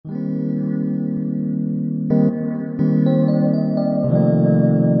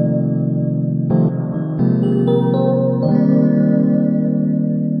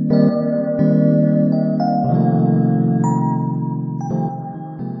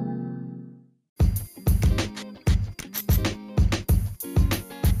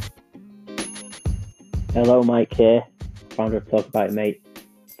Hello, Mike here, founder of Talk About It Mate,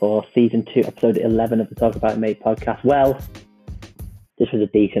 for season 2, episode 11 of the Talk About It Mate podcast. Well, this was a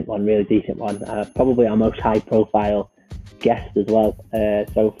decent one, really decent one. Probably our most high-profile guest as well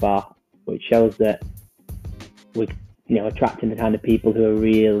so far, which shows that we're attracting the kind of people who are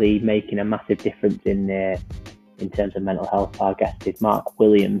really making a massive difference in terms of mental health. Our guest is Mark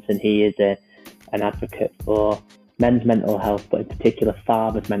Williams, and he is an advocate for men's mental health, but in particular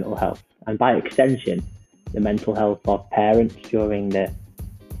fathers' mental health, and by extension, the mental health of parents during the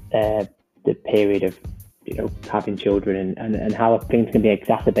period of having children, and how things can be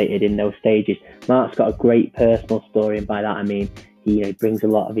exacerbated in those stages. Mark's got a great personal story, and by that I mean he brings a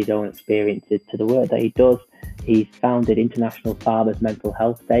lot of his own experiences to the work that he does. He's founded International Fathers Mental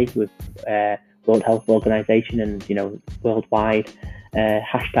Health Day with World Health Organization, and worldwide.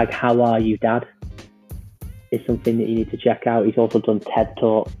 Hashtag How Are You Dad is something that you need to check out. He's also done TED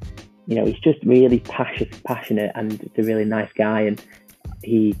Talks. He's just really passionate, and he's a really nice guy. And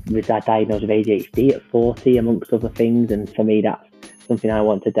he was diagnosed with ADHD at 40, amongst other things. And for me, that's something I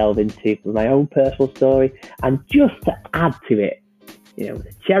want to delve into for my own personal story. And just to add to it,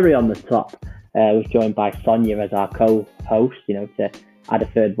 the cherry on the top, was joined by Sonia as our co-host, to add a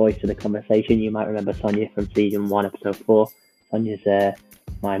third voice to the conversation. You might remember Sonia from season 1, episode 4. Sonia's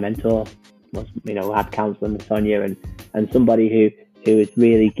my mentor. Had counselling with Sonia, and somebody who has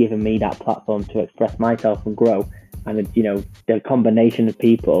really given me that platform to express myself and grow. And the combination of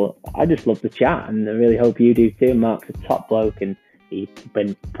people, I just love the chat, and I really hope you do too. Mark's a top bloke, and he's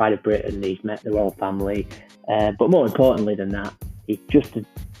been Pride of Britain, he's met the royal family, but more importantly than that, he's just a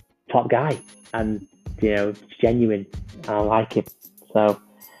top guy, and genuine. I like him, so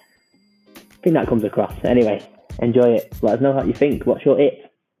I think that comes across. Anyway, enjoy it. Let us know how you think. What's your it?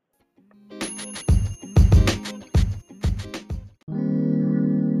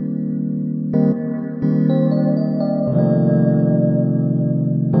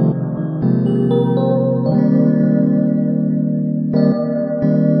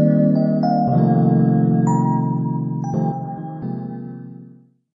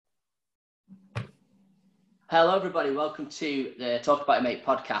 Hello, everybody. Welcome to the Talk About It Mate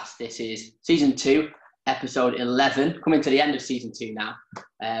podcast. This is season 2, episode 11. Coming to the end of season 2 now,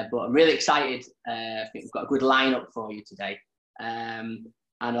 but I'm really excited. I think we've got a good lineup for you today, and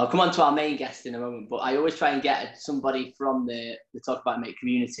I'll come on to our main guest in a moment. But I always try and get somebody from the Talk About It Mate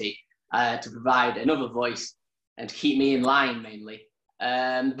community to provide another voice and to keep me in line mainly.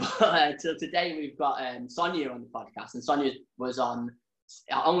 But today we've got Sonia on the podcast, and Sonia was on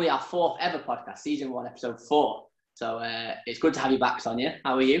only our 4th ever podcast, season 1, episode 4. So it's good to have you back, Sonia.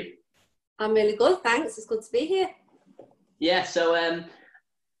 How are you? I'm really good, thanks. It's good to be here. Yeah, so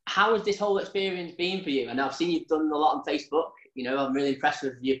how has this whole experience been for you? And I've seen you've done a lot on Facebook. I'm really impressed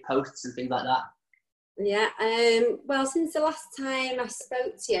with your posts and things like that. Yeah, well, since the last time I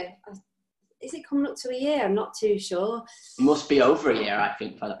spoke to you, is it coming up to a year? I'm not too sure. It must be over a year, I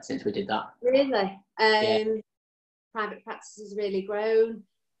think, since we did that. Really? Yeah. Private practice has really grown.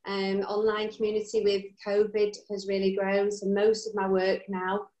 Online community with COVID has really grown. So most of my work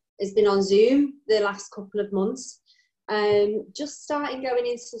now has been on Zoom the last couple of months. Just starting going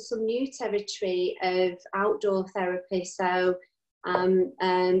into some new territory of outdoor therapy. So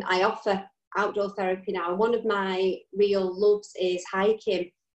I offer outdoor therapy now. One of my real loves is hiking.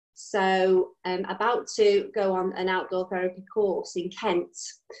 So I'm about to go on an outdoor therapy course in Kent,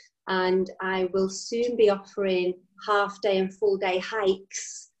 and I will soon be offering half-day and full-day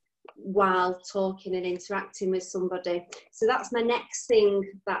hikes while talking and interacting with somebody. So that's my next thing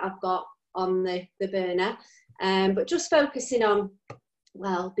that I've got on the burner. But just focusing on,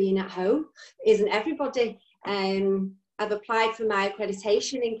 well, being at home isn't everybody. I've applied for my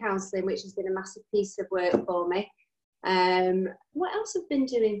accreditation in counselling, which has been a massive piece of work for me. What else I've been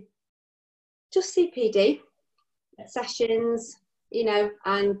doing? Just CPD sessions,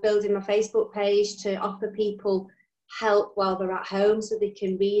 and building my Facebook page to offer people help while they're at home, so they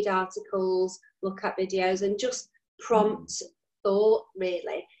can read articles, look at videos, and just prompt thought,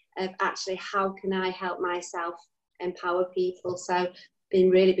 really, of actually how can I help myself empower people. So been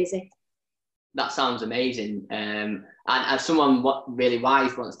really busy. That sounds amazing. And as someone really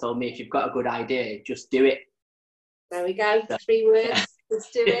wise once told me, if you've got a good idea, just do it. There we go. 3 words.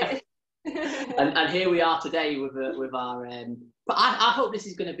 Just do it. and here we are today with our but I hope this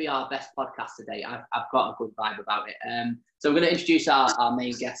is going to be our best podcast today. I've got a good vibe about it. So I'm going to introduce our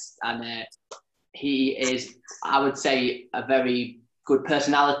main guest, and he is, I would say, a very good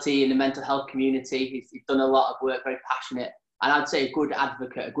personality in the mental health community. He's done a lot of work, very passionate, and I'd say a good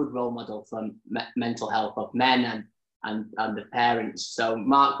advocate, a good role model for mental health of men and the parents. So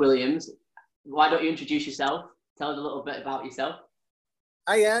Mark Williams, why don't you introduce yourself? Tell us a little bit about yourself.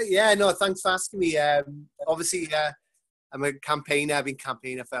 No, thanks for asking me. Obviously, I'm a campaigner. I've been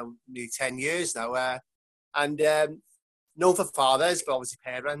campaigning for nearly 10 years now. And known for fathers, but obviously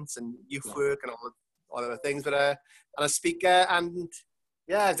parents and youth work and all other things. But and a speaker, and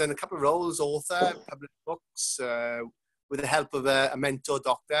I've done a couple of roles: author, published books, with the help of a mentor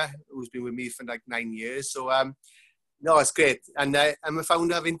doctor who's been with me for like 9 years. So no, it's great. And I'm a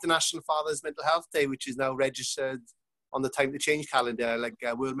founder of International Fathers Mental Health Day, which is now registered on the Time to Change calendar, like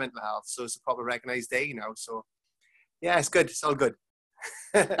World Mental Health. So it's a proper recognised day now. So yeah, it's good. It's all good.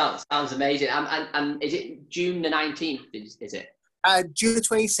 Sounds amazing. And is it June the 19th? Is it? June the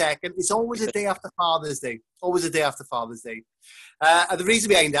 22nd. It's always a day after Father's Day. Always a day after Father's Day. And the reason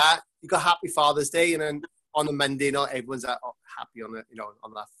behind that, you got Happy Father's Day, and then on a Monday, not everyone's happy on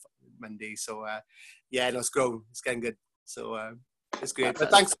on that Monday. So it's growing. It's getting good. So it's great.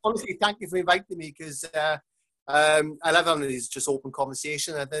 But honestly, thank you for inviting me, because I love having these just open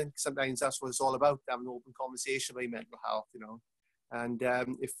conversation. I think sometimes that's what it's all about, having an open conversation about mental health, And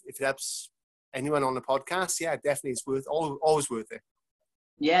if it helps anyone on the podcast, definitely it's always worth it.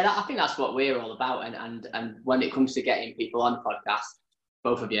 Yeah, I think that's what we're all about. And when it comes to getting people on the podcast,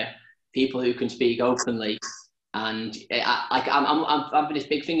 both of you, people who can speak openly, and I'm having this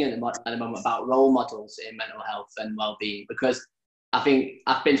big thing at the moment about role models in mental health and well-being, because I think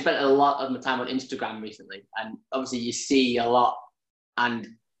I've been spending a lot of my time on Instagram recently, and obviously you see a lot, and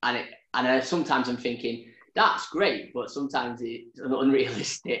sometimes I'm thinking that's great, but sometimes it's an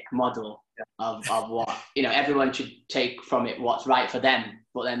unrealistic model of what everyone should take from it what's right for them.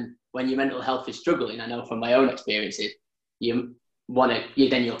 But then when your mental health is struggling, I know from my own experiences, you'll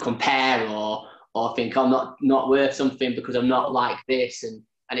compare or think I'm not worth something because I'm not like this, and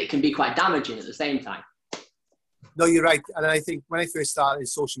it can be quite damaging at the same time. No, you're right. And I think when I first started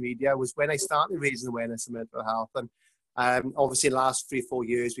social media was when I started raising awareness of mental health. And obviously in the last 3-4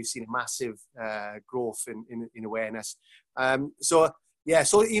 years, we've seen a massive growth in awareness. So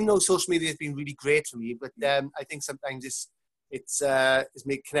even though social media has been really great for me, but I think sometimes it's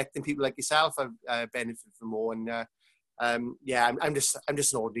connecting people like yourself I've benefited from more. And I'm just an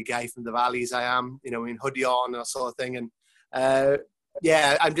ordinary guy from the valleys. I am, in hoodie on and that sort of thing. And I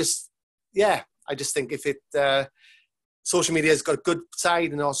just think if social media has got a good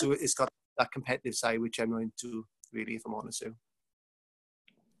side, and also it's got that competitive side, which I'm not into, really, if I'm honest with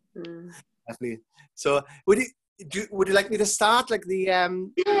you. Definitely. So would you like me to start? Like the I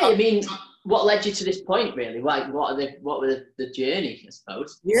mean, what led you to this point, really? Like, what were the journey, I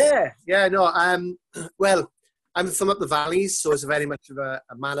suppose? Well, I'm from up the valleys, so it's very much of a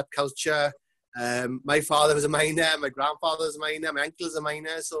man-up culture. My father was a miner, my grandfather was a miner, my uncle is a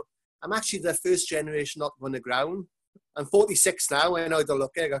miner, so I'm actually the first generation not to underground. I'm 46 now. I know I don't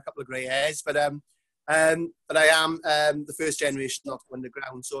look it. I got a couple of grey hairs, but I am the first generation not to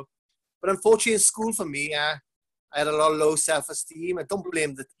underground. So, but unfortunately, in school for me, I had a lot of low self-esteem. I don't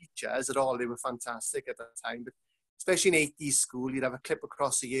blame the teachers at all. They were fantastic at that time, but especially in 80s school, you'd have a clip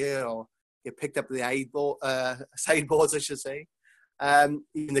across the year, or you picked up the sideboards, I should say.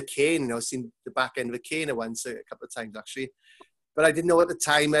 Even the cane, I've seen the back end of a cane once a couple of times actually. But I didn't know at the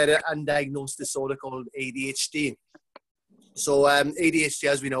time I had an undiagnosed disorder called ADHD. So ADHD,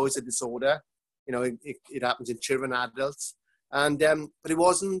 as we know, is a disorder. It happens in children and adults. And but it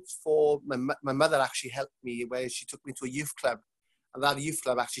wasn't for my mother actually helped me, where she took me to a youth club. And that youth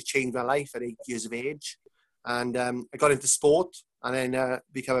club actually changed my life at 8 years of age. And I got into sport, and then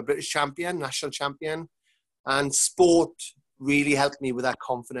became a British champion, national champion. And sport really helped me with that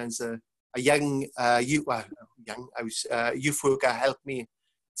confidence. A youth worker helped me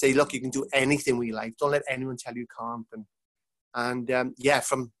say, look, you can do anything with your life. Don't let anyone tell you can't. And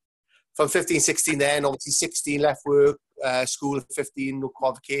from 15, 16 then, obviously 16 left work, school at 15, no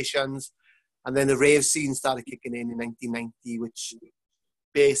qualifications. And then the rave scene started kicking in 1990, which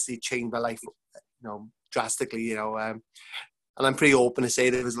basically changed my life, drastically, And I'm pretty open to say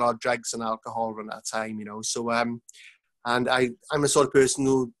there was a lot of drugs and alcohol around that time, So, and I'm the sort of person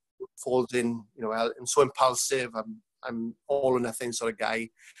who falls in, I'm so impulsive. I'm all or nothing sort of guy.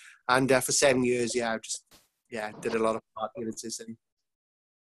 And for 7 years, I did a lot of partying in Sicily.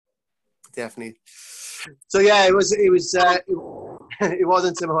 Definitely. So it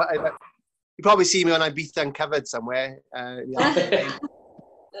wasn't similar. You probably see me on Ibiza uncovered somewhere.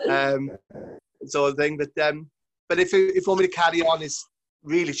 Sort of thing. But if you want me to carry on, it's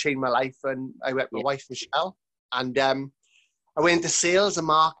really changed my life. And I met my wife, Michelle, and I went into sales and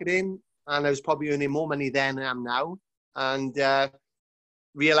marketing, and I was probably earning more money then than I am now. And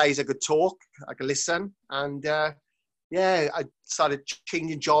realized I could talk, I could listen, and yeah, I started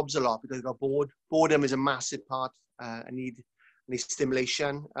changing jobs a lot because I got bored. Boredom is a massive part. I need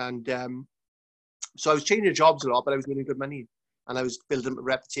stimulation. And so I was changing jobs a lot, but I was getting good money. And I was building a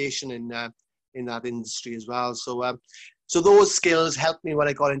reputation in that industry as well. So so those skills helped me when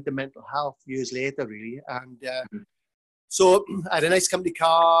I got into mental health years later, really. And so I had a nice company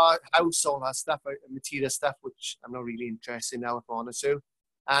car, house, all that stuff, material stuff, which I'm not really interested in now, if I'm honest with you.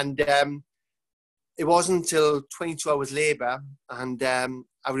 And it wasn't until 22 hours labour, and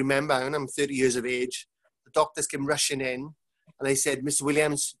I remember, and I'm 30 years of age, the doctors came rushing in, and they said, Mr.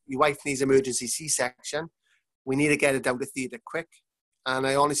 Williams, your wife needs emergency C-section. We need to get her down to theatre quick. And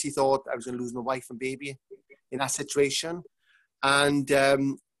I honestly thought I was going to lose my wife and baby in that situation. And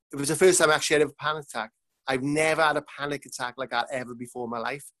it was the first time I actually had a panic attack. I've never had a panic attack like that ever before in my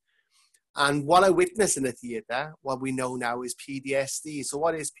life. And what I witnessed in the theatre, what we know now is PTSD. So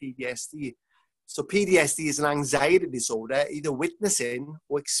what is PTSD? So PTSD is an anxiety disorder, either witnessing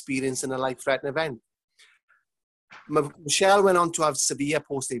or experiencing a life-threatening event. Michelle went on to have severe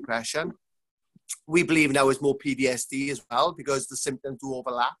post-depression. We believe now it's more PTSD as well because the symptoms do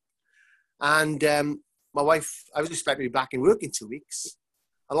overlap. And my wife, I was expecting to be back in work in 2 weeks.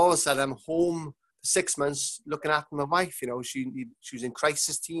 And all of a sudden, I'm home for 6 months looking after my wife. You know, she was in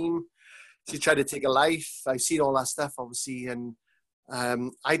crisis team. She tried to take her life. I've seen all that stuff, obviously. And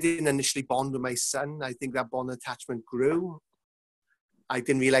I didn't initially bond with my son. I think that bond attachment grew. I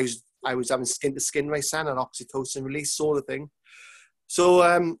didn't realize I was having skin to skin with my son and oxytocin release, sort of thing.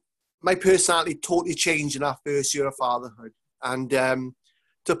 So my personality totally changed in our first year of fatherhood. And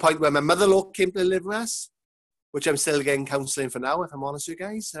to a point where my mother-in-law came to live with us, which I'm still getting counselling for now, if I'm honest with you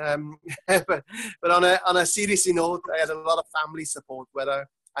guys. But on a serious note, I had a lot of family support, whether,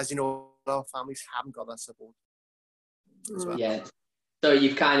 as you know, a lot of families haven't got that support as well. Yeah. So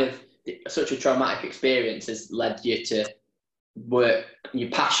you've kind of, such a traumatic experience has led you to work, your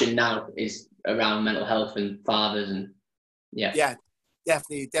passion now is around mental health and fathers and Yeah,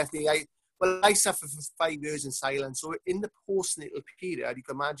 definitely. I suffered for 5 years in silence. So in the postnatal period, you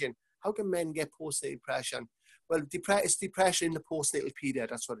can imagine, how can men get postnatal depression? Well, it's depression in the postnatal period.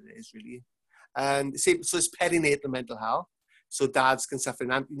 That's what it is, really. And so it's perinatal mental health. So dads can suffer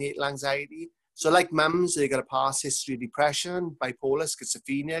an antenatal anxiety. So like mums, they got a past history of depression, bipolar,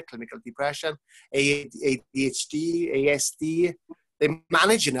 schizophrenia, clinical depression, ADHD, ASD. They're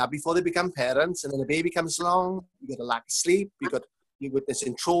managing that before they become parents. And then a baby comes along, you got a lack of sleep, you're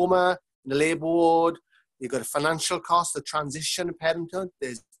witnessing trauma in the labour ward, you've got a financial cost, the transition of parenthood,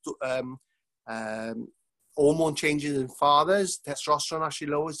 there's hormone changes in fathers, testosterone actually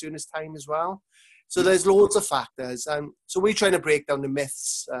lowers during this time as well. So there's loads of factors. So we're trying to break down the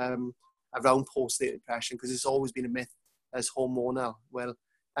myths around postnatal depression, because it's always been a myth as hormonal. Well,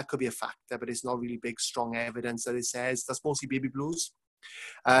 that could be a factor, but it's not really big, strong evidence that it says. That's mostly baby blues.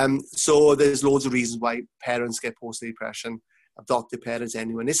 So there's loads of reasons why parents get postnatal depression, adopted parents,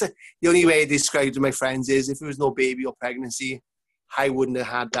 anyone. The only way I describe it to my friends is if there was no baby or pregnancy, I wouldn't have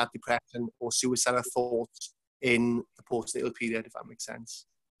had that depression or suicidal thoughts in the postnatal period, if that makes sense.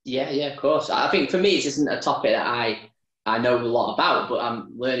 Yeah, of course. I think for me, it isn't a topic that I know a lot about, but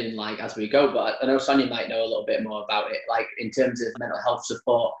I'm learning like as we go. But I know Sonia might know a little bit more about it, like in terms of mental health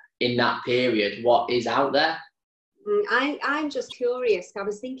support in that period. What is out there? I'm just curious. I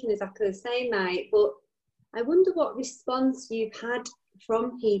was thinking exactly the same, mate. But I wonder what response you've had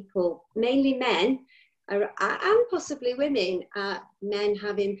from people, mainly men, and possibly women, men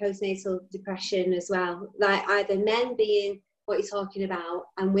having postnatal depression as well. Like either men being what you're talking about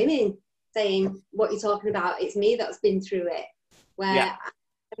and women saying what you're talking about, it's me that's been through it.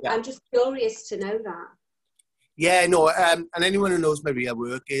 I'm just curious to know that. Yeah, no, and anyone who knows my real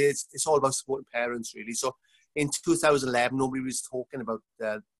work, it's all about supporting parents, really. So in 2011, nobody was talking about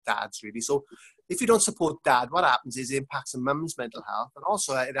dads, really. So if you don't support dad, what happens is it impacts a mum's mental health, and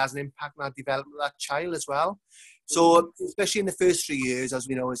also it has an impact on the development of that child as well. So especially in the first 3 years, as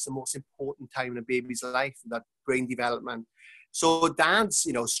we know, it's the most important time in a baby's life, that brain development. So dads,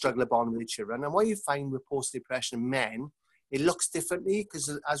 struggle to bond with their children. And what you find with post-depression in men, it looks differently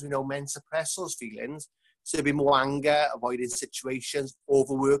because, as we know, men suppress those feelings. So there'll be more anger, avoiding situations,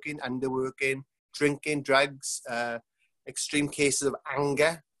 overworking, underworking, drinking, drugs, extreme cases of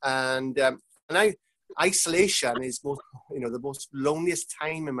anger. And isolation is the most loneliest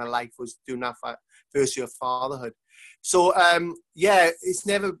time in my life was during that first year of fatherhood. So, it's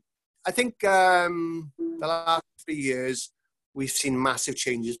never, I think the last 3 years, we've seen massive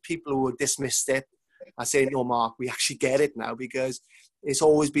changes. People who dismissed it are saying, no, Mark, we actually get it now, because it's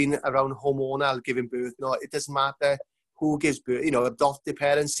always been around hormonal giving birth. No, it doesn't matter who gives birth. Adopted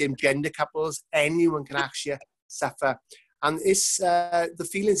parents, same gender couples, anyone can actually suffer. And it's the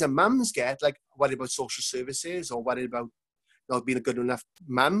feelings that mums get, like worried about social services or worried about not being a good enough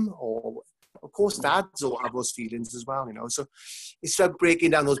mum, or of course dads all have those feelings as well, you know. So it's about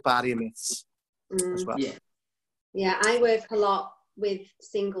breaking down those barrier myths as well. Yeah, I work a lot with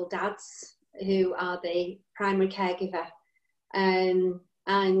single dads who are the primary caregiver,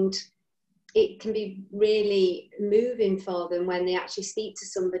 and it can be really moving for them when they actually speak to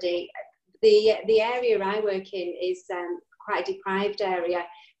somebody. The area I work in is quite a deprived area,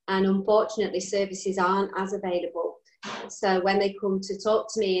 and unfortunately services aren't as available. So when they come to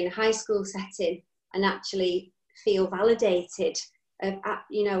talk to me in a high school setting and actually feel validated,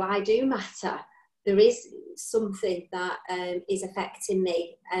 you know, I do matter, there is something that is affecting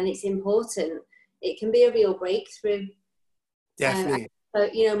me and it's important, it can be a real breakthrough. Definitely.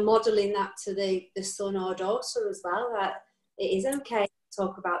 You know, modelling that to the son or daughter as well, that it is okay to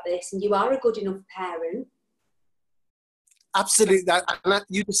talk about this and you are a good enough parent. Absolutely.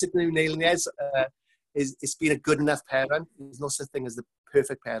 You just said nailing it, is being a good enough parent. There's no such thing as the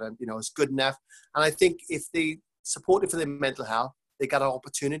perfect parent, you know, it's good enough. And I think if they support it for their mental health, they got an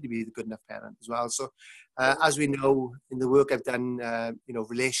opportunity to be the good enough parent as well. So as we know in the work I've done, you know,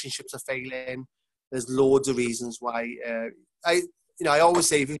 relationships are failing. There's loads of reasons why. I always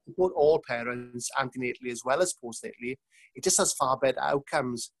say if you support all parents antenatally as well as postnatally, it just has far better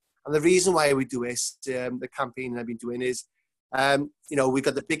outcomes. And the reason why we do this, the campaign I've been doing is, you know, we've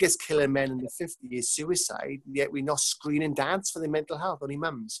got the biggest killer in men in the 50s is suicide, yet we're not screening dads for their mental health, only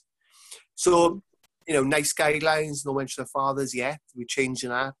mums. So, you know, nice guidelines, no mention of fathers yet. We're changing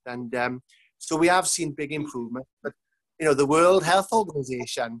that. And so we have seen big improvement. But, you know, the World Health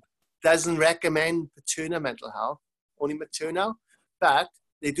Organization doesn't recommend paternal mental health, only maternal. But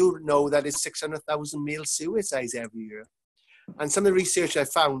they do know that it's 600,000 male suicides every year. And some of the research I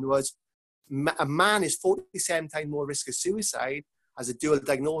found was a man is 47 times more risk of suicide as a dual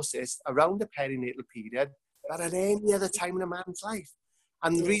diagnosis around the perinatal period than at any other time in a man's life.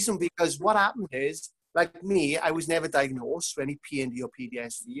 And the reason, because what happened is, like me, I was never diagnosed with any PND or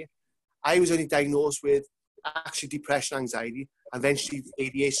PTSD. I was only diagnosed with actually depression, anxiety, and eventually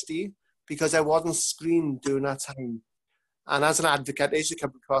ADHD, because I wasn't screened during that time. And as an advocate, I used to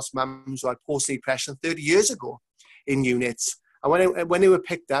come across mums who had post-depression 30 years ago in units. And when they were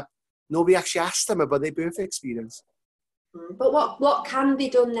picked up, nobody actually asked them about their birth experience. But what can be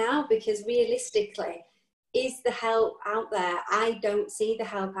done now? Because realistically, is the help out there? I don't see the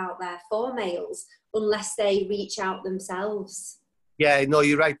help out there for males unless they reach out themselves. Yeah, no,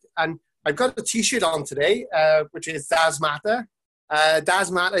 you're right. And I've got a T-shirt on today, which is Dads Matter.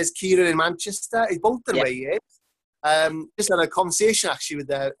 Dads Matter is Kieran in Manchester. He's Bolton where he is. Just had a conversation actually with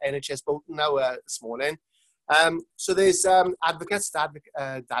the NHS Bolton now this morning. So there's advocates,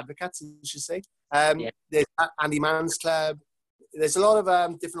 advocates, I should say. There's Andy Mann's Club. There's a lot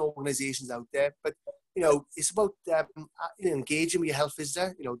of different organisations out there, but you know, it's about engaging with your health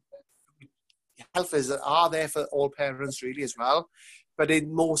visitor. You know, health visitors are there for all parents really as well, but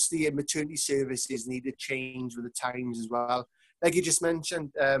mostly maternity services need to change with the times as well. Like you just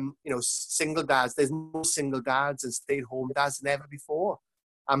mentioned, you know, single dads. There's more single dads and stay-at-home dads than ever before.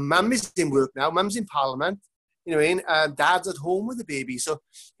 And mum is in work now. Mum's in Parliament. You know what I mean? Dad's at home with the baby. So,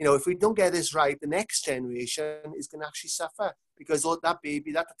 you know, if we don't get this right, the next generation is going to actually suffer because that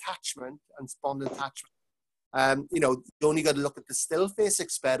baby, that attachment and bond attachment. You know, you only got to look at the still face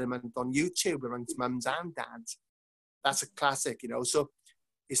experiment on YouTube amongst mums and dads. That's a classic, you know. So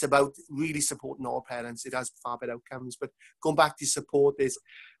it's about really supporting all parents. It has far better outcomes. But going back to support is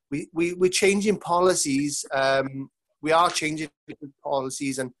we're changing policies. We are changing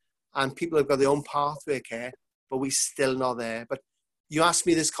policies and people have got their own pathway of care, but we're still not there. But you asked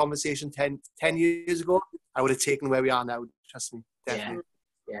me this conversation 10 years ago, I would have taken where we are now. Trust me, definitely.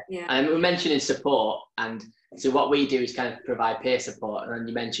 Yeah. And we're mentioning support, and so what we do is kind of provide peer support. And then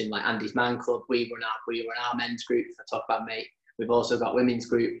you mentioned like Andy's Man Club, we run our men's group for Talk About Mate. We've also got women's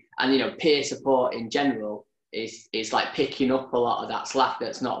group, and you know, peer support in general is like picking up a lot of that slack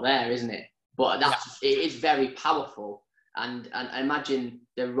that's not there, isn't it? But it is very powerful. And imagine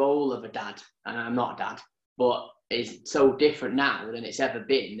the role of a dad, and I'm not a dad, but it's so different now than it's ever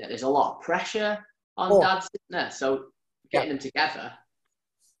been, that there's a lot of pressure on dads, isn't there? So getting them together.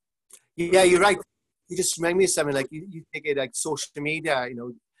 Yeah, you're right. You just remind me of something, like you take it like social media, you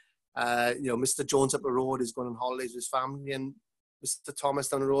know, Mr. Jones up the road is going on holidays with his family, and Mr. Thomas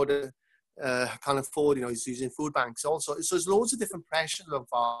down the road can't afford, you know, he's using food banks also. So there's loads of different pressures on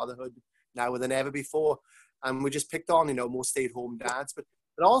fatherhood now than ever before. And we just picked on, you know, more stay-at-home dads, but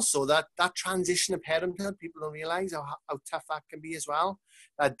also that transition of parenthood, people don't realise how tough that can be as well.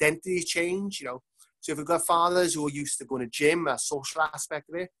 Identity change, you know, So if we've got fathers who are used to going to gym, a social aspect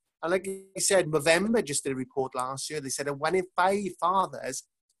of it, and like you said, Movember just did a report last year. They said that 1 in 5 fathers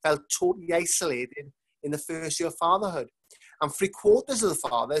felt totally isolated in the first year of fatherhood. And 3/4 of the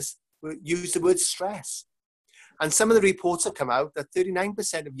fathers used the word stress. And some of the reports have come out that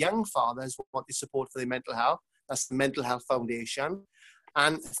 39% of young fathers want support for their mental health. That's the Mental Health Foundation.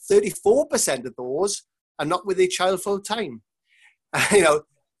 And 34% of those are not with their child full time.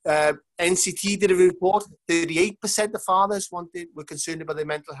 NCT did a report, 38% of fathers were concerned about their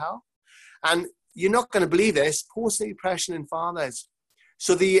mental health. And you're not going to believe this, postnatal depression in fathers.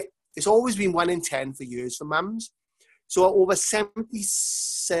 So it's always been 1 in 10 for years for mums. So over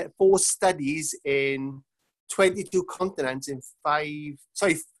 74 studies in 22 continents in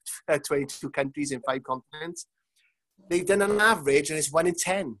 22 countries in 5 continents. They've done an average, and it's 1 in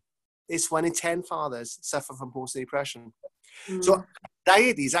 10. It's 1 in 10 fathers suffer from postnatal depression. So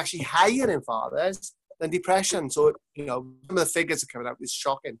anxiety is actually higher in fathers than depression. So, some of the figures are coming out. It's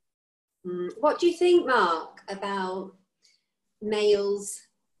shocking. What do you think, Mark, about males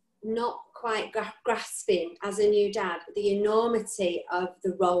not quite grasping as a new dad the enormity of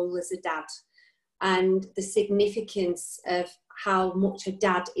the role as a dad and the significance of how much a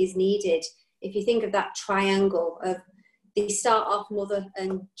dad is needed? If you think of that triangle of, they start off mother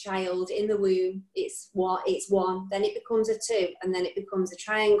and child in the womb, it's one, then it becomes a 2, and then it becomes a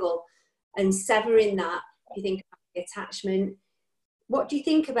triangle. And severing that, if you think about the attachment, what do you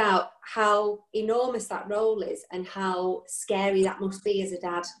think about how enormous that role is and how scary that must be as a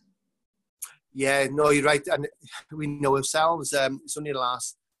dad? Yeah, no, you're right. And we know ourselves, it's only the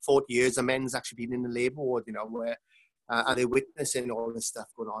last 40 years the men's actually been in the labour ward, where and they're witnessing all this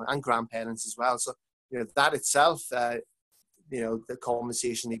stuff going on, and grandparents as well. So, that itself, the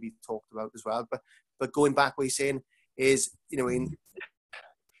conversation need to be talked about as well. But going back, what you're saying is, there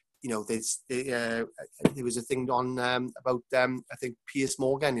was a thing on about I think Piers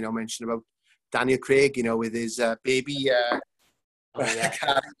Morgan, mentioned about Daniel Craig, with his baby,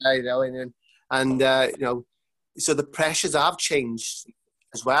 so the pressures have changed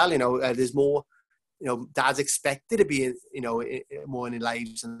as well. There's more, dads expected to be, more in their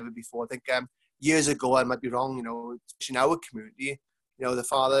lives than ever before. I think years ago, I might be wrong, especially in our community,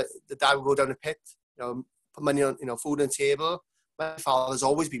 the dad would go down the pit, put money on, food on the table. My father's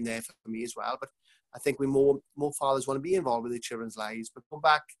always been there for me as well, but I think more fathers want to be involved with their children's lives. But come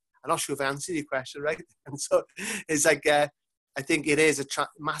back, I'm not sure if I answered your question right. And so it's like, I think it is a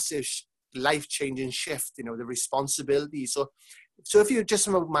massive life-changing shift, the responsibility. So if you're just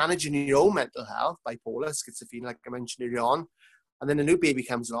about managing your own mental health, bipolar, schizophrenia, like I mentioned earlier on, and then a new baby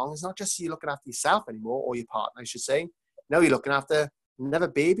comes along, it's not just you looking after yourself anymore, or your partner, I should say. Now you're looking after another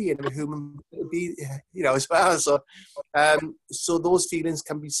baby and a human being, as well. So those feelings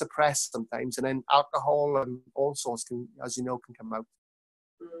can be suppressed sometimes, and then alcohol and all sorts can, as you know, can come out.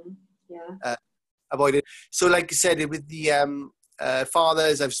 Avoided. So, like you said, with the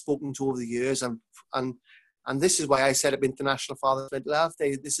fathers I've spoken to over the years, and this is why I set up International Father's Mental Health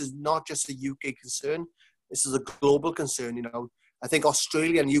Day. This is not just a UK concern. This is a global concern. I think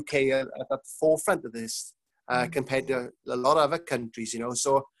Australia and UK are at the forefront of this compared to a lot of other countries.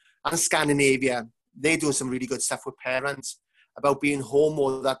 So, and Scandinavia, they do some really good stuff with parents about being home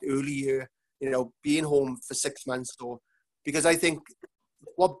or that early year, being home for 6 months. Because I think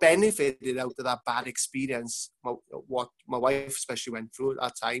what benefited out of that bad experience, what my wife especially went through at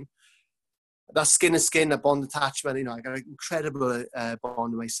that time, that skin to skin, a bond attachment, I got an incredible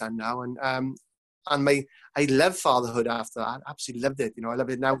bond with my son now. And I love fatherhood after that. Absolutely loved it. I love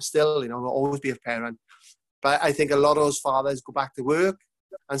it now still. I'll always be a parent. But I think a lot of those fathers go back to work,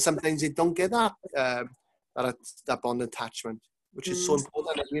 and sometimes they don't get that bond attachment, which is so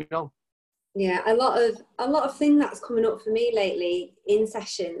important, as we know. Yeah, a lot of thing that's coming up for me lately in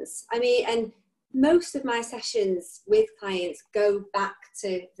sessions. I mean, and most of my sessions with clients go back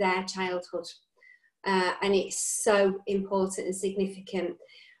to their childhood, and it's so important and significant.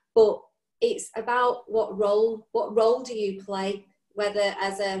 But it's about what role do you play, whether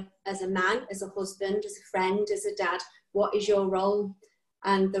as a man, as a husband, as a friend, as a dad. What is your role?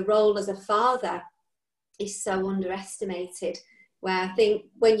 And the role as a father is so underestimated, where I think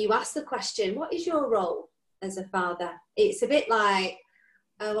when you ask the question, what is your role as a father? It's a bit like,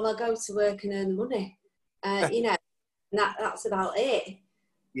 oh, well, I go to work and earn money, and that's about it.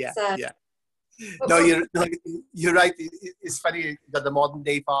 Yeah, so, yeah. No, you're right. It's funny, you got the modern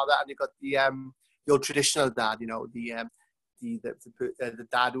day father and you got the your traditional dad, the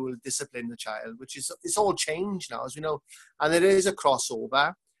dad who will discipline the child, which is, it's all changed now, as we know. And there is a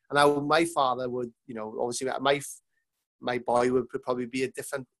crossover. And now my father would, obviously my boy would probably be a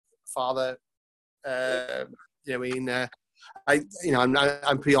different father You know, I mean,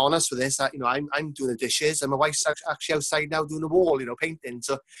 I'm pretty honest with this. I'm doing the dishes, and my wife's actually outside now doing the wall, painting.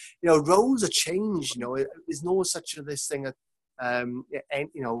 So, roles are changed. There's no such a this thing that,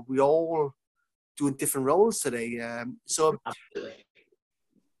 we all doing different roles today. So,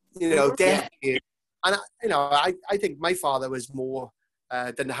 definitely, and I think my father was more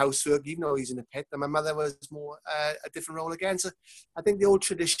than the housework, even though he's in the pit, and my mother was more a different role again. So, I think the old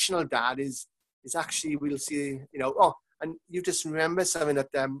traditional dad is actually, we'll see, and you just remember something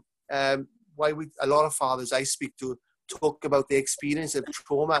that a lot of fathers I speak to talk about the experience of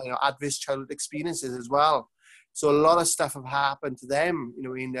trauma, adverse childhood experiences as well. So a lot of stuff have happened to them,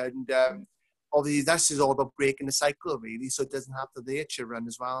 and obviously this is all about breaking the cycle, really, so it doesn't have to their children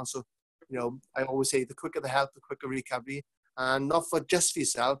as well. So, I always say the quicker the help, the quicker recovery, and not for just for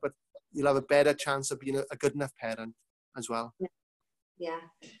yourself, but you'll have a better chance of being a good enough parent as well. Yeah.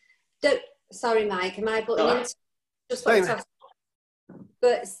 Sorry, Mike, am I butting into just what to ask?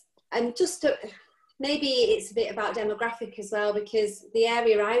 But maybe it's a bit about demographic as well, because the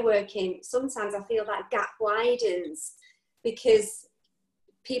area I work in, sometimes I feel that gap widens because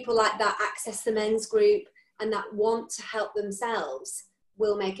people like that access the men's group and that want to help themselves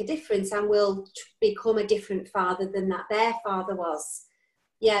will make a difference and will become a different father than that their father was.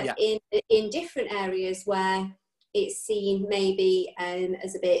 Yeah. In different areas where it's seen maybe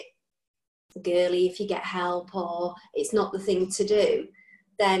as a bit girly if you get help, or it's not the thing to do,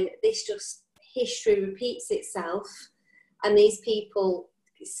 then history repeats itself and these people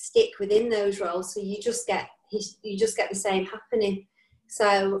stick within those roles, so you just get the same happening.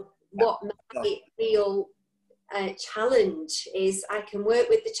 So what my real challenge is, I can work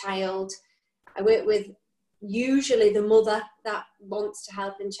with the child, I work with usually the mother that wants to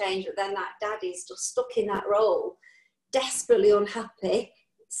help and change, but then that dad is just stuck in that role, desperately unhappy,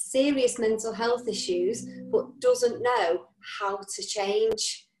 serious mental health issues, but doesn't know how to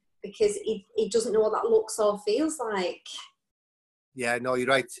change because he doesn't know what that looks or feels like. Yeah, no, you're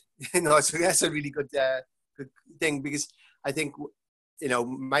right. No, so that's a really good thing, because I think, I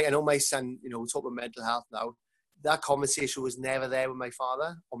know my son, we talk about mental health now. That conversation was never there with my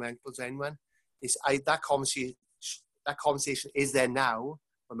father or my uncles or anyone. That conversation is there now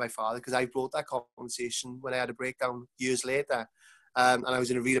with my father, because I brought that conversation when I had a breakdown years later. And I was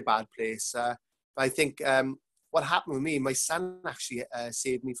in a really bad place. But I think what happened with me, my son actually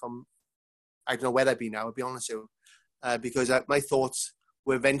saved me from, I don't know where I'd be now, I'll be honest with you, because my thoughts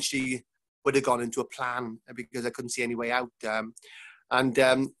were eventually would have gone into a plan because I couldn't see any way out. I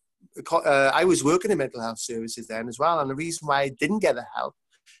was working in mental health services then as well. And the reason why I didn't get the help,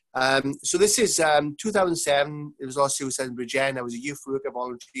 so this is 2007, it was also suicide in Bridgend. I was a youth worker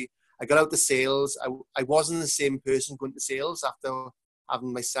voluntary. I got out to sales. I wasn't the same person going to sales after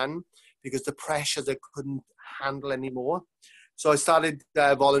having my son, because the pressures I couldn't handle anymore. So I started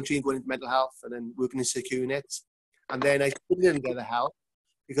volunteering, going into mental health, and then working in secure units. And then I still didn't get the help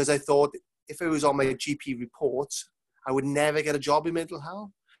because I thought if it was on my GP report, I would never get a job in mental health.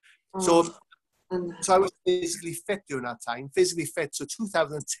 So I was physically fit during that time, So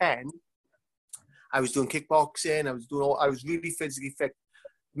 2010, I was doing kickboxing. I was really physically fit.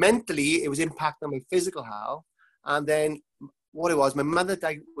 Mentally, it was impacting on my physical health. And then what it was, my mother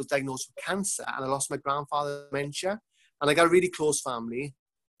was diagnosed with cancer, and I lost my grandfather with dementia. And I got a really close family,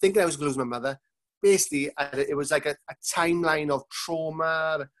 thinking I was going to lose my mother. Basically, it was like a timeline of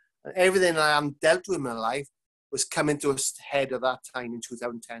trauma. And everything I hadn't dealt with in my life was coming to a head at that time in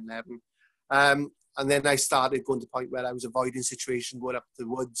 2010, 11. And then I started going to the point where I was avoiding situations, going up to the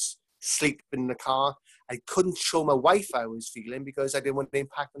woods, sleeping in the car. I couldn't show my wife how I was feeling because I didn't want to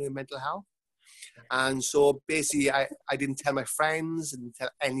impact on her mental health. And so basically, I didn't tell my friends, I didn't tell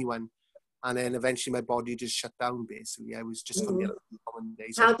anyone. And then eventually my body just shut down, basically. I was just going to get it one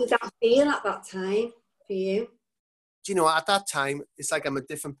day. How did that feel at that time for you? Do you know, at that time, it's like I'm a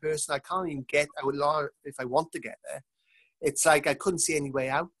different person. I can't even get, if I want to get there. It's like I couldn't see any way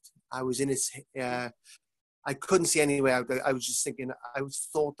out. I was in this, I couldn't see any way out. I was just thinking,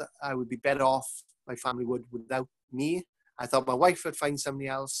 thought that I would be better off, my family would, without me. I thought my wife would find somebody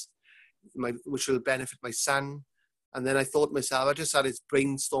else, which will benefit my son. And then I thought to myself, I just had this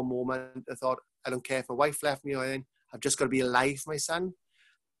brainstorm moment. I thought, I don't care if my wife left me or anything. I've just got to be alive for my son.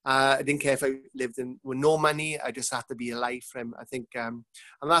 I didn't care if I lived with no money. I just had to be alive for him. I think, and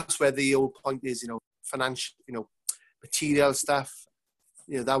that's where the old point is, financial, material stuff,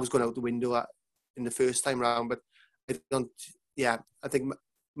 that was going out the window in the first time round. But I think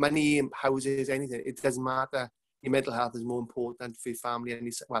money, houses, anything, it doesn't matter. Your mental health is more important for your family and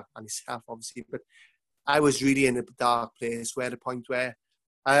yourself, obviously. But I was really in a dark place, where the point where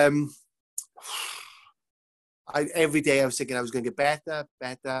every day I was thinking I was going to get better.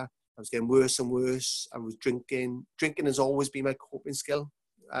 I was getting worse and worse. I was drinking. Drinking has always been my coping skill.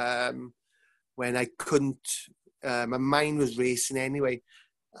 When I couldn't, my mind was racing anyway.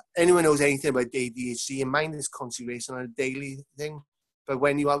 Anyone knows anything about ADHD, your mind is constantly racing on a daily thing. But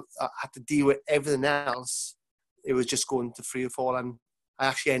when you had to deal with everything else, it was just going to free fall. And I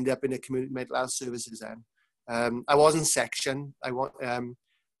actually ended up in a community mental health services then. I wasn't sectioned,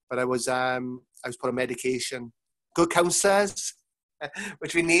 but I was put on medication. Good counsellors,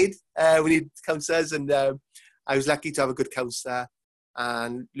 which we need. We need counsellors, and I was lucky to have a good counsellor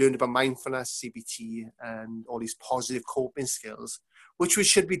and learned about mindfulness, CBT, and all these positive coping skills, which we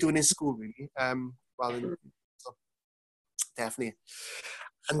should be doing in school, really. So definitely.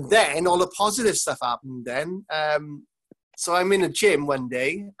 And then all the positive stuff happened then. So I'm in a gym one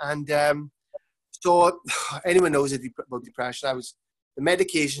day, and so anyone knows about depression. The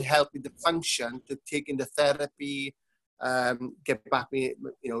medication helped me to function, to take into therapy, get back me,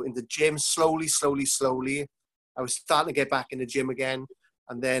 in the gym slowly. I was starting to get back in the gym again,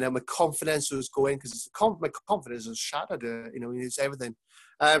 and then my confidence was going, because my confidence was shattered. It's everything.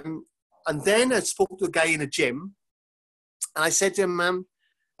 And then I spoke to a guy in a gym, and I said to him, "Oh,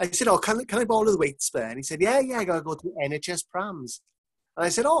 can I borrow the weights there?" And he said, "Yeah, I gotta go to NHS Prams." And I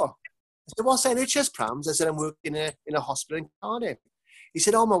said, "What's NHS Prams?" I said, "I'm working in a hospital in Cardiff." He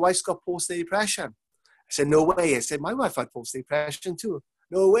said, "Oh, my wife's got post-natal depression." I said, "No way." I said, "My wife had post-natal depression too."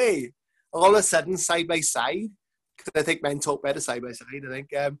 "No way." All of a sudden, side by side, because I think men talk better side by side, I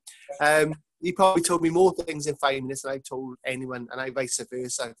think. He probably told me more things in 5 minutes than I told anyone, and I vice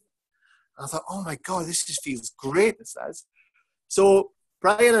versa. I thought, oh my God, this just feels great, it says. So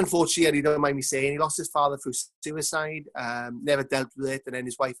Brian, unfortunately, you don't mind me saying, he lost his father through suicide, never dealt with it, and then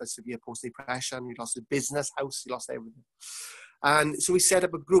his wife had severe post-depression. He lost his business, house, he lost everything. And so we set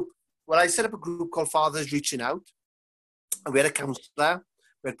up a group. Well, I set up a group called Fathers Reaching Out, and we had a counsellor.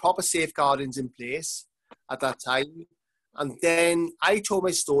 We had proper safeguardings in place at that time. And then I told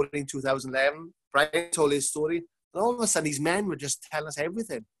my story in 2011. Brian told his story. And all of a sudden, these men would just tell us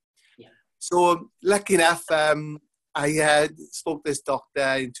everything. Yeah. So, lucky enough, I spoke to this doctor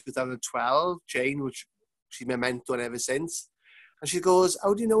in 2012, Jane, which she's my mentor ever since. And she goes,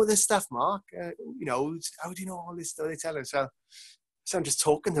 "How do you know this stuff, Mark? How do you know all this stuff they tell us?" So I'm just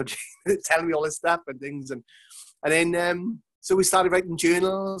talking to Jane, telling me all this stuff and things. And then, so we started writing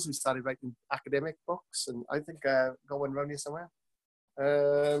journals. We started writing academic books. And I think I got one around here somewhere.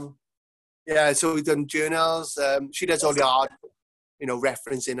 So we've done journals. She does all the art,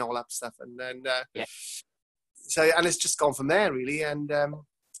 referencing all that stuff. And then... So, and it's just gone from there, really. And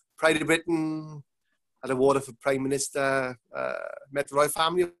Pride of Britain had an award for Prime Minister, met the Royal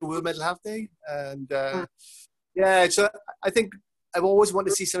Family on World Mental Health Day. And so I think I've always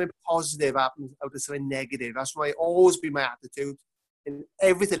wanted to see something positive happen out of something negative. That's always been my attitude in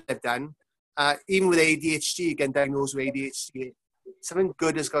everything I've done. Even with ADHD, again, diagnosed with ADHD, something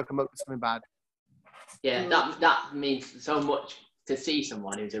good has got to come out of something bad. Yeah, that means so much to see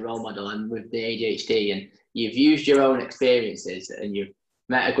someone who's a role model and with the ADHD, and you've used your own experiences and you've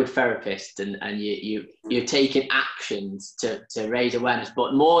met a good therapist and you're taking actions to raise awareness,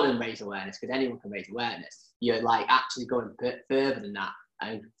 but more than raise awareness, because anyone can raise awareness. You're like actually going a bit further than that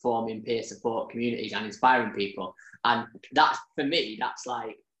and forming peer support communities and inspiring people. And that's, for me, that's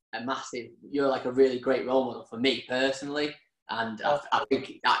like a massive, you're like a really great role model for me personally. And I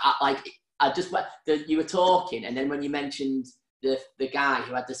think you were talking, and then when you mentioned the guy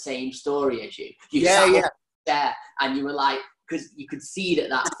who had the same story as you sat there and you were like, because you could see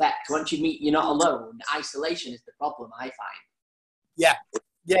that effect. Once you meet, you're not alone. Isolation is the problem, I find. Yeah,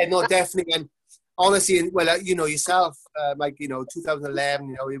 no, definitely. And honestly, well, yourself, like,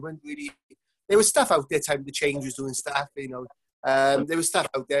 2011, it went really, there was stuff out there, Time to Change was doing stuff, there was stuff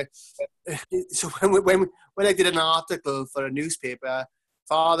out there. So when I did an article for a newspaper,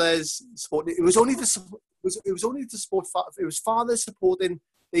 fathers supporting, it was fathers supporting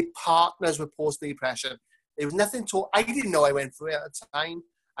their partners with post-natal depression. There was nothing to, I didn't know I went through it at the time.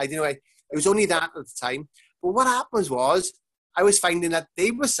 I didn't know, it was only that at the time. But what happened was, I was finding that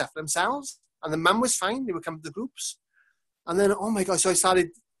they were suffering themselves, and the mum was fine. They would come to the groups. And then, oh my God, so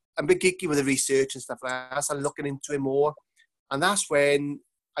I'm a bit geeky with the research and stuff like that. I started looking into it more. And that's when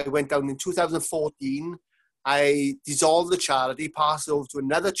I went down in 2014. I dissolved the charity, passed it over to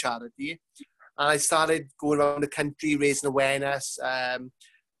another charity, and I started going around the country, raising awareness,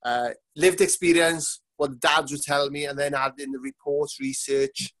 lived experience, what the dads would tell me, and then adding the reports,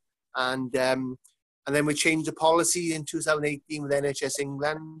 research, and then we changed the policy in 2018 with NHS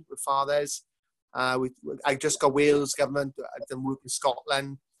England, with fathers. I just got Wales government, I've done work in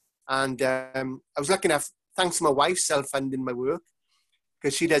Scotland, And I was lucky enough, thanks to my wife, self-funding my work,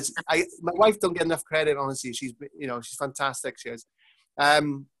 because she does. My wife don't get enough credit, honestly. She's fantastic. She is.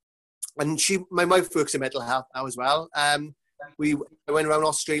 And my wife works in mental health now as well. I went around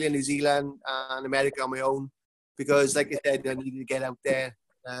Australia, New Zealand, and America on my own because, like I said, I needed to get out there,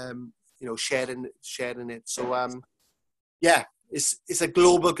 sharing it. So, it's a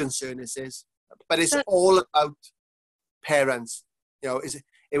global concern. This is, but it's all about parents.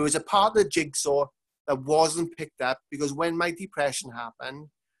 It was a part of the jigsaw that wasn't picked up because when my depression happened,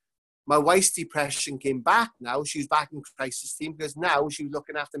 my wife's depression came back now. She was back in crisis team because now she was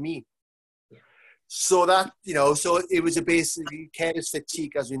looking after me. So that, so it was a basically carer's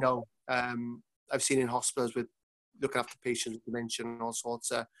fatigue, as we know. I've seen in hospitals with looking after patients with dementia and all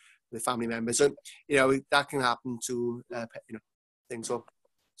sorts of with family members. So, that can happen to, things. So,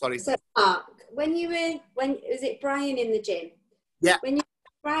 sorry. So, Mark, when was it Brian in the gym? Yeah. When you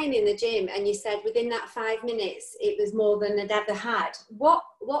Brian in the gym and you said within that 5 minutes it was more than I'd ever had, what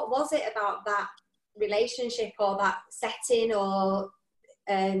was it about that relationship or that setting or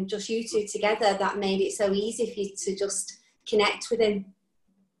just you two together that made it so easy for you to just connect with him?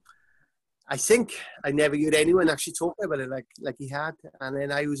 I think I never heard anyone actually talk about it like he had, and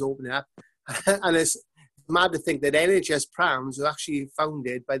then I was opening up. And it's mad to think that NHS Prams were actually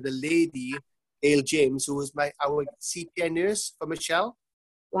founded by the lady, Gail James, who was our CPN nurse for Michelle.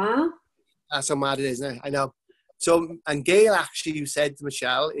 Wow. That's how mad it is, isn't it? I know. So, and Gail actually said to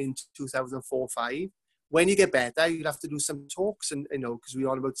Michelle in 2004-05, when you get better, you'll have to do some talks, and because we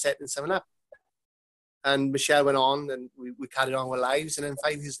were on about setting something up. And Michelle went on, and we carried on our lives. And then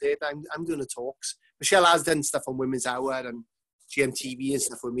 5 years later, I'm doing the talks. Michelle has done stuff on Women's Hour and GMTV and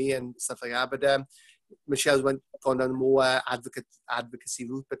stuff with me and stuff like that. But Michelle's gone down the more advocacy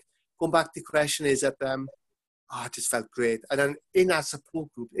route. But going back to the question is that it just felt great. And then in that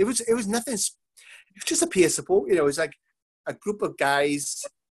support group, it was nothing. It was just a peer support. It was like a group of guys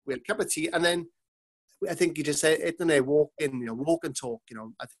with a cup of tea, and then I think you just said it, and they walk and talk.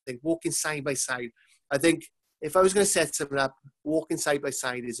 I think walking side by side. I think if I was going to set something up, walking side by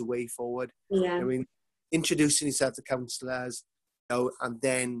side is a way forward. Yeah. I mean, introducing yourself to counsellors, and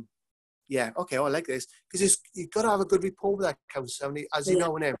then, I like this. Because you've got to have a good rapport with that counsellor, as you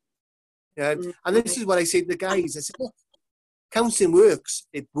know, and and this is what I say to the guys. I said, look, counselling works,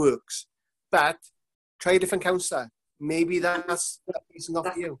 it works, but try a different counsellor. Maybe that's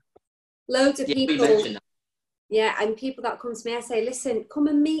not for you. Loads of people. Yeah, and people that come to me, I say, listen, come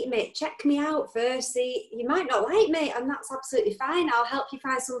and meet me, check me out first. See, you might not like me, and that's absolutely fine. I'll help you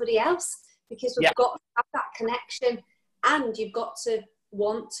find somebody else, because we've got to have that connection, and you've got to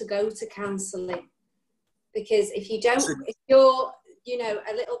want to go to counselling. Because if you don't, if you're,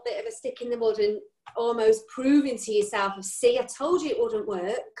 a little bit of a stick in the mud and almost proving to yourself, see, I told you it wouldn't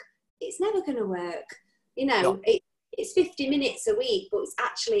work, it's never going to work. It's 50 minutes a week, but it's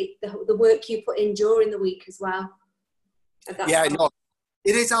actually the work you put in during the week as well. Yeah, no,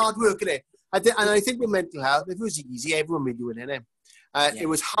 it is hard work, isn't it? And I think with mental health, if it was easy, everyone would be doing it. It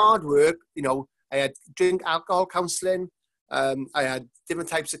was hard work. I had drink alcohol counselling. I had different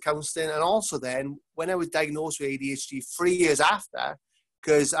types of counselling. And also then, when I was diagnosed with ADHD 3 years after,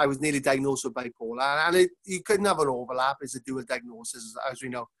 because I was nearly diagnosed with bipolar, and you couldn't have an overlap. It's a dual diagnosis, as we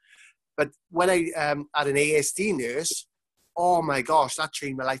know. But when I had an ASD nurse, oh my gosh, that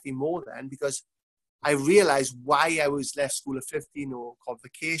changed my life even more then, because I realized why I was left school at 15, no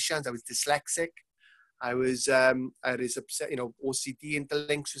qualifications. I was dyslexic. I had this upset, OCD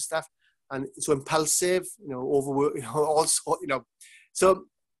interlinks with stuff, and so impulsive, overwork, also, So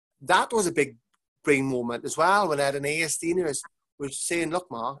that was a big brain moment as well when I had an ASD nurse who was saying, look,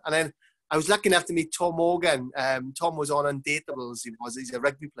 Mark, and then I was lucky enough to meet Tom Morgan. Tom was on Undateables. He's a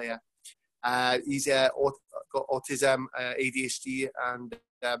rugby player. He's got autism, ADHD, and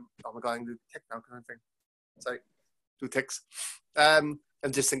oh my God, I'm doing tick now, kind of thing. Sorry, do ticks. I'm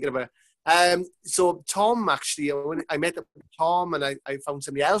just thinking about it. So Tom, actually, when I met Tom, and I found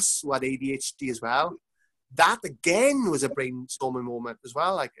somebody else who had ADHD as well. That again was a brainstorming moment as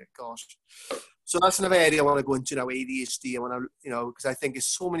well. Like, gosh. So that's another area I want to go into now, ADHD. I want to, because I think there's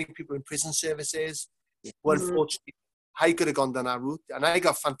so many people in prison services. Well, unfortunately, I could have gone down that route, and I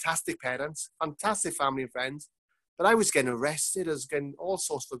got fantastic parents, fantastic family and friends, but I was getting arrested. I was getting all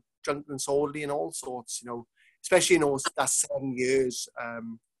sorts of drunk and disorderly and all sorts, especially in that 7 years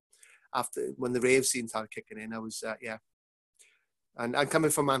after when the rave scene started kicking in. I was, And I'm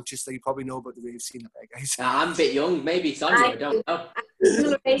coming from Manchester. You probably know about the rave scene up there, guys. I'm a bit young. Maybe it's on you. I don't know. I'm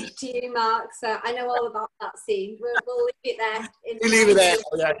similar age to you, Mark, so I know all about that scene. We'll leave it there. We'll leave it there.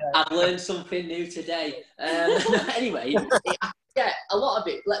 I've learned something new today. Anyway, a lot of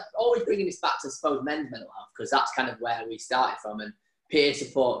it, bringing this back to, I suppose, men's mental health, because that's kind of where we started from, and peer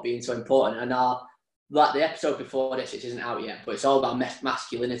support being so important. And like the episode before this, which isn't out yet, but it's all about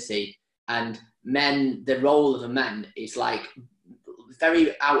masculinity and men. The role of a man is like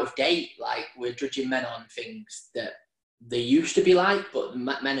very out of date. Like, we're judging men on things that they used to be like, but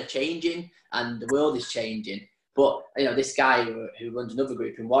men are changing and the world is changing. But, you know, this guy who runs another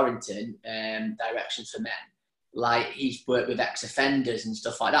group in Warrington, Directions for Men, like, he's worked with ex-offenders and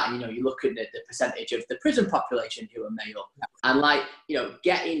stuff like that. And, you know, you look at the percentage of the prison population who are male, and, like, you know,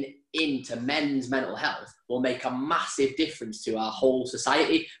 getting into men's mental health will make a massive difference to our whole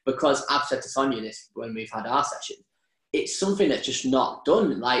society, because I've said to Sonia this when we've had our session, it's something that's just not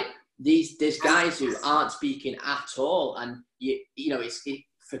done. Like, there's guys who aren't speaking at all, and you know,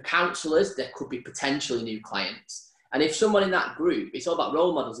 for counsellors, there could be potentially new clients. And if someone in that group, it's all about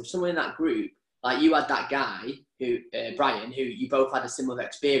role models. If someone in that group, like you had that guy who, Brian, who you both had a similar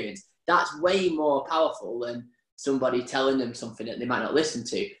experience, that's way more powerful than somebody telling them something that they might not listen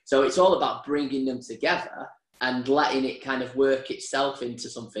to. So it's all about bringing them together and letting it kind of work itself into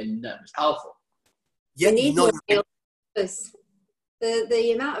something that was powerful. Yeah,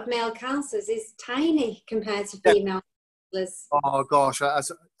 the amount of male counsellors is tiny compared to female counsellors. Oh gosh, I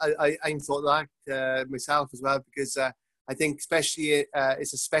thought that myself as well, because I think especially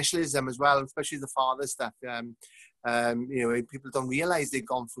it's a specialism as well, especially the father stuff. You know, people don't realise they've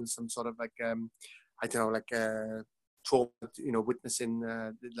gone through some sort of like I don't know, like trauma, you know, witnessing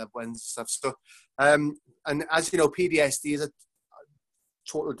the loved ones and stuff. So, and as you know, PTSD is a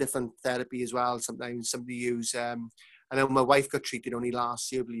total different therapy as well. Sometimes somebody use, I know my wife got treated only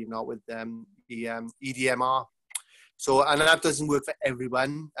last year, believe it or not, with the EDMR. So, and that doesn't work for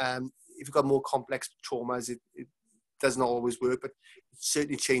everyone. If you've got more complex traumas, it doesn't always work, but it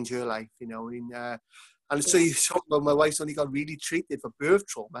certainly changed her life, you know. And so you talk about my wife's only got really treated for birth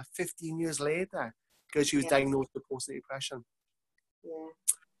trauma 15 years later, because she was diagnosed with postnatal depression. Yeah.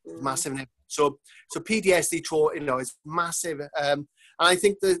 It's massive. So PTSD trauma, you know, is massive. And I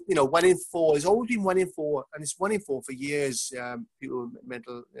think that, you know, 1 in 4, it's always been 1 in 4, and it's 1 in 4 for years, people with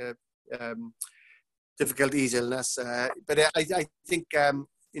mental difficulties, illness. But I think,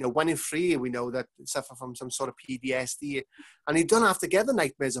 you know, 1 in 3, we know that suffer from some sort of PTSD. And you don't have to get the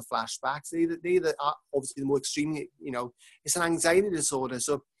nightmares or flashbacks. They are obviously the more extreme, you know, it's an anxiety disorder.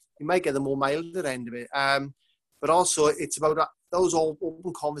 So you might get the more milder end of it. But also it's about those all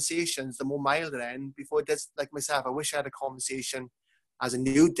open conversations, the more milder end, before it does, like myself, I wish I had a conversation as a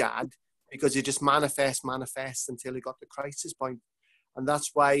new dad, because it just manifests until it got to crisis point. And that's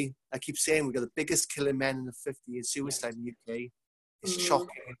why I keep saying we've got the biggest killing men in the 50 is suicide in the UK. It's shocking.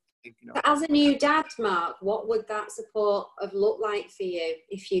 You know. But as a new dad, Mark, what would that support have looked like for you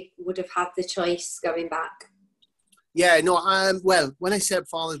if you would have had the choice going back? Yeah, no, well, when I said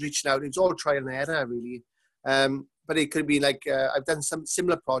fathers reaching out, it was all trial and error, really. But it could be like, I've done some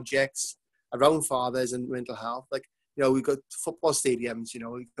similar projects around fathers and mental health. Like, you know, we've got football stadiums, you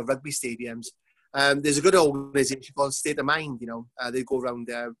know, we've got rugby stadiums. There's a good organisation called State of Mind, you know, they go around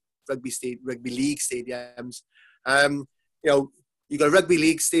rugby league stadiums. You know, you got a rugby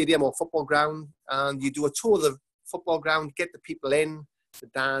league stadium or football ground, and you do a tour of the football ground, get the people in, the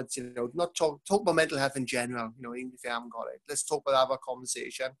dads, you know, not talk about mental health in general, you know, even if you haven't got it. Let's talk about, have a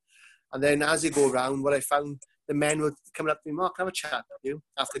conversation. And then as you go around, what I found, the men would come up to me, Mark, can I have a chat with you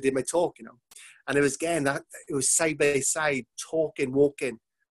after I did my talk, you know. And it was, again, it was side by side, talking, walking.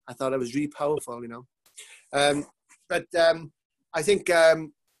 I thought it was really powerful, you know. But I think,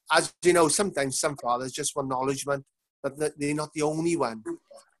 as you know, sometimes some fathers just want acknowledgement, but they're not the only one.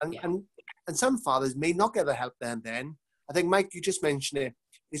 And some fathers may not get the help then. I think, Mike, you just mentioned it.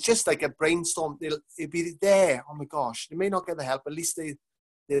 It's just like a brainstorm. It'll be there. Oh, my gosh. They may not get the help. At least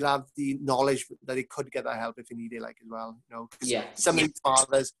they'll have the knowledge that they could get that help if they need it, like, as well. You know, because some of these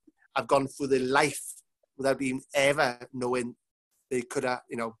fathers have gone through their life without even ever knowing they could have,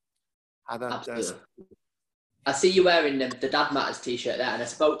 you know, had that. I see you wearing the Dad Matters t-shirt there, and I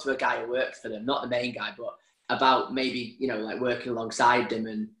spoke to a guy who works for them, not the main guy, but about maybe, you know, like working alongside them,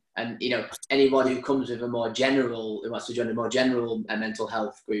 and you know, anyone who comes with who wants to join a more general mental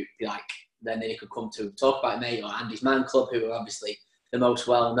health group, like, then they could come to Talk About It Mate or Andy's Man Club, who are obviously the most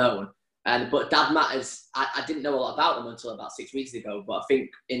well known. But Dad Matters, I didn't know a lot about them until about 6 weeks ago, but I think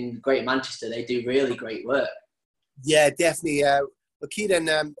in Greater Manchester they do really great work. Yeah, definitely. Well, Kieran,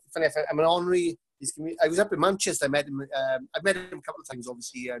 funny enough, I'm an honorary. I was up in Manchester. I met him. I've met him a couple of times,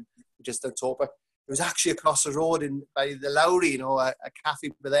 obviously, just at Torpa. It was actually across the road by the Lowry, you know, a cafe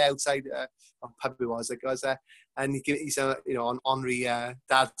there outside, pub it was, and he's a, you know, an honorary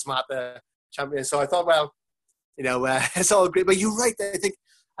Dad's Matter champion. So I thought, well, you know, it's all great. But you're right.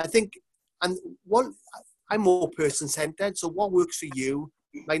 I think And I'm more person-centered, so what works for you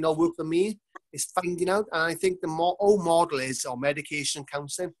might not work for me. It's finding out, and I think the old model is medication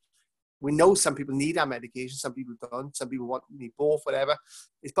counselling. We know some people need our medication, some people don't, some people need both, whatever.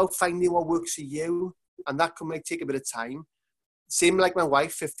 It's about finding what works for you, and that might take a bit of time. Same like my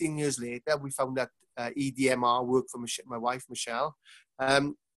wife, 15 years later, we found that EDMR worked for my wife, Michelle.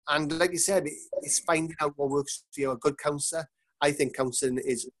 And like you said, it's finding out what works for you. A good counsellor, I think counselling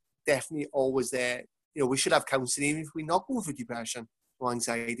is definitely always there. You know, we should have counselling even if we're not going through depression or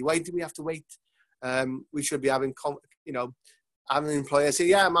anxiety. Why do we have to wait? We should be having, having an employer say,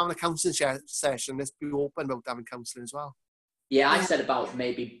 yeah, I'm having a counselling session. Let's be open about having counselling as well. Yeah, I said about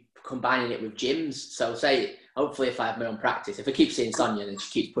maybe combining it with gyms. So say, hopefully if I have my own practice, if I keep seeing Sonia and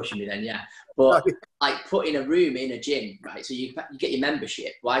she keeps pushing me, then yeah. But like putting a room in a gym, right? So you get your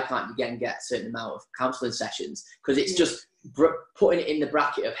membership. Why can't you get a certain amount of counselling sessions? Because it's just putting it in the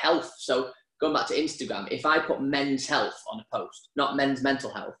bracket of health. So going back to Instagram, if I put men's health on a post, not men's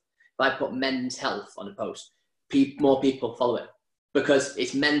mental health, if I put men's health on a post, more people follow it because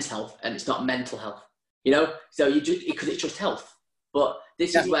it's men's health and it's not mental health. You know, so because it's just health. But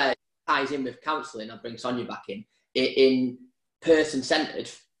this is where it ties in with counselling. I'll bring Sonia back in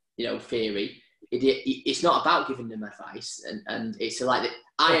person-centered, theory. It's not about giving them advice, and it's like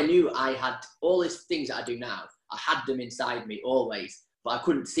I knew I had all these things that I do now. I had them inside me always, but I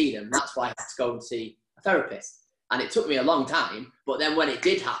couldn't see them. That's why I had to go and see a therapist, and it took me a long time. But then when it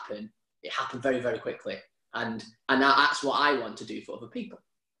did happen, it happened very, very quickly, and now that's what I want to do for other people.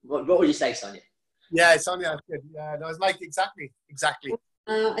 What would you say, Sonia? Yeah, Sonia, good. Yeah, no, it's like exactly.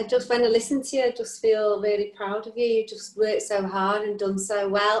 I just, when I listen to you, I just feel really proud of you. You just worked so hard and done so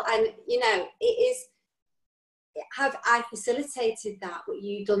well. And, have I facilitated that, but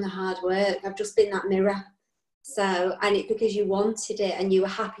you've done the hard work. I've just been that mirror. So, and it's because you wanted it and you were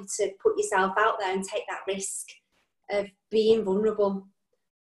happy to put yourself out there and take that risk of being vulnerable.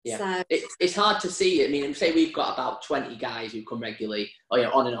 Yeah, so, it's hard to see. I mean, say we've got about 20 guys who come regularly,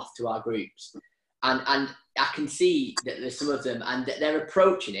 on and off to our groups. And I can see that there's some of them and they're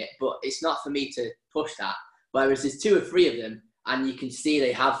approaching it, but it's not for me to push that. Whereas there's 2 or 3 of them and you can see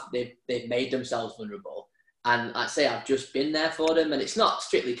they've made themselves vulnerable. And I'd say I've just been there for them. And it's not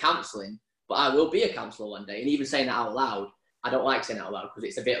strictly counselling, but I will be a counsellor one day. And even saying that out loud, I don't like saying it out loud because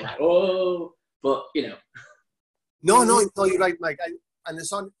it's a bit like, oh, but No, you're right, Mike.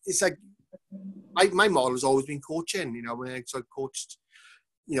 It's like, my model has always been coaching, when I sort of coached.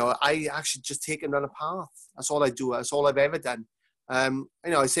 I actually just take another path. That's all I do. That's all I've ever done.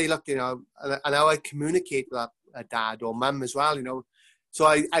 I say, look, and how I communicate with a dad or mum as well, So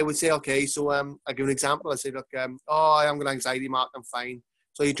I would say, okay, so I give an example. I say, look, I haven't got anxiety, Mark, I'm fine.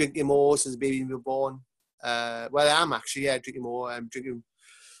 So you're drinking more since the baby was born? Well, I am actually, drinking more. I'm drinking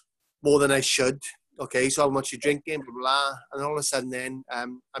more than I should. Okay, so how much you're drinking, blah, blah, blah. And all of a sudden then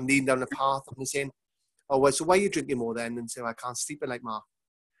I'm leading down the path and I'm saying, oh, well, so why are you drinking more then? And say, I can't sleep at night, Mark.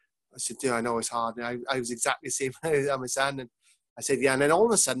 I said, I know it's hard. And I was exactly the same as my son. And I said, yeah. And then all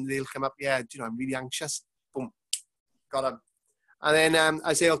of a sudden they'll come up, I'm really anxious. Boom, got him. And then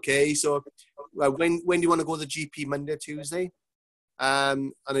I say, okay, so when do you want to go to the GP, Monday or Tuesday?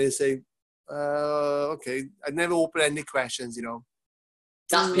 And they say, okay. I'd never open any questions,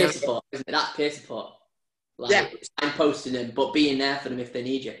 That's peer support, isn't it? That's peer support. Signposting them, but being there for them if they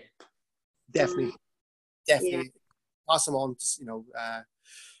need you. Definitely. Yeah. Pass them on,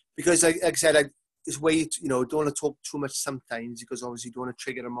 because like I said, it's way, don't want to talk too much sometimes because obviously you don't want to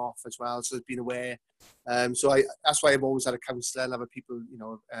trigger them off as well. So being aware. So that's why I've always had a counsellor and other people,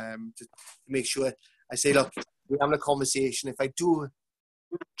 to make sure I say, look, we're having a conversation. If I do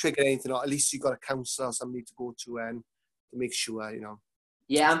trigger anything, at least you've got a counsellor or somebody to go to and to make sure,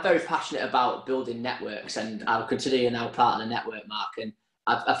 Yeah, I'm very passionate about building networks and I'll consider you now part of the network, Mark. And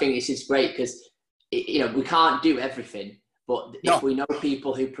I think this is great because, we can't do everything. But if we know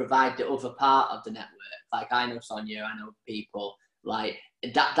people who provide the other part of the network, like I know Sonia, I know people, like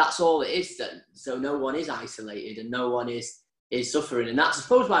that's all it is. So no one is isolated and no one is suffering. And that's, I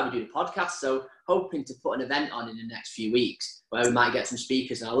suppose, why we do the podcast. So hoping to put an event on in the next few weeks where we might get some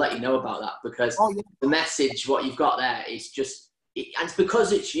speakers and I'll let you know about that because the message, what you've got there is just, and it's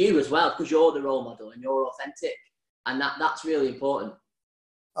because it's you as well, because you're the role model and you're authentic. And that's really important.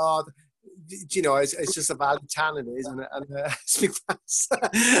 It's just a valid talent, isn't it? And speak fast.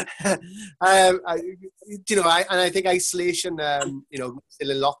 I think isolation,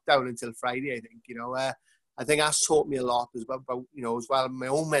 still in lockdown until Friday. I think that's taught me a lot as well about, as well my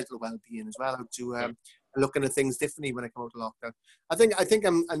own mental well-being as well, how to looking at things differently when I come out of lockdown. I think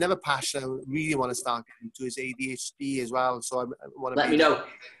I'm another passion I really want to start getting into is ADHD as well. So I want to let me know.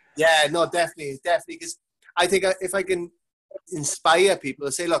 Yeah, no, definitely, because I think if I can inspire people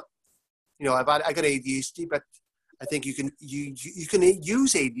to say, look, you know, I got ADHD, but I think you can use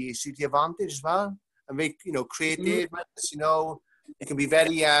ADHD to your advantage as well, and make, you know, creative. You know, it can be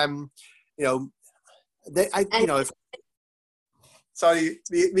very you know, you know, sorry,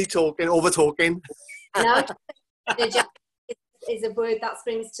 me talking, over talking. No, is a word that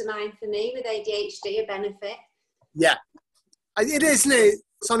springs to mind for me with ADHD, a benefit. Yeah, it is, isn't it?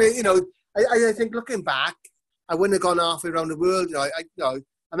 Sonia, you know, I think looking back, I wouldn't have gone halfway around the world. You know, I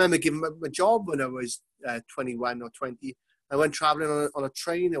remember giving my job when I was 21 or 20. I went traveling on a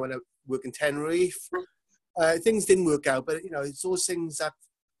train. I went to work in Tenerife. Things didn't work out, but, you know, it's those things that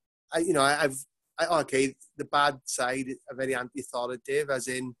okay, the bad side are very anti-authoritative, as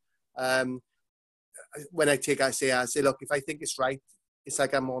in, when I say, look, if I think it's right, it's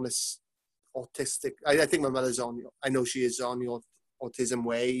like I'm on this autistic. I think my mother's on. I know she is on the autism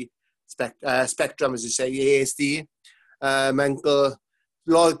way, spectrum, as you say, ASD, mental.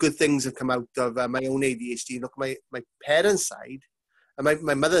 A lot of good things have come out of my own ADHD. Look, my parents' side and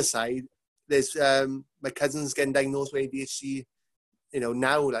my mother's side. There's my cousins getting diagnosed with ADHD, you know,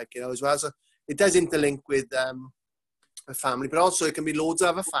 now, like, you know, as well. So it does interlink with a family, but also it can be loads of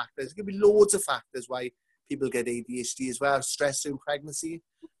other factors. It can be loads of factors why people get ADHD as well. Stress during pregnancy.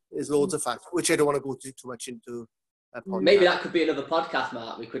 There's loads of factors, which I don't want to go too much into. Maybe that could be another podcast,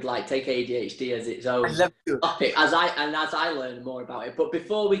 Mark. We could like take ADHD as its own topic as I learn more about it. But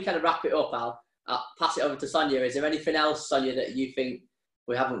before we kind of wrap it up, I'll pass it over to Sonia. Is there anything else, Sonia, that you think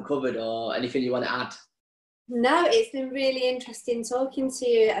we haven't covered, or anything you want to add? No, it's been really interesting talking to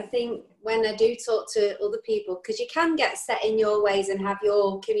you. I think when I do talk to other people, because you can get set in your ways and have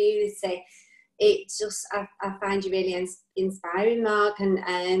your community, it just, I find you really inspiring, Mark,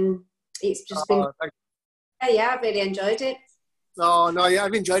 and it's just been, yeah, I've really enjoyed it. No, yeah,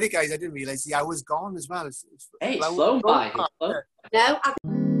 I've enjoyed it, guys. I didn't realise the hour's gone as well. It's flown by. No,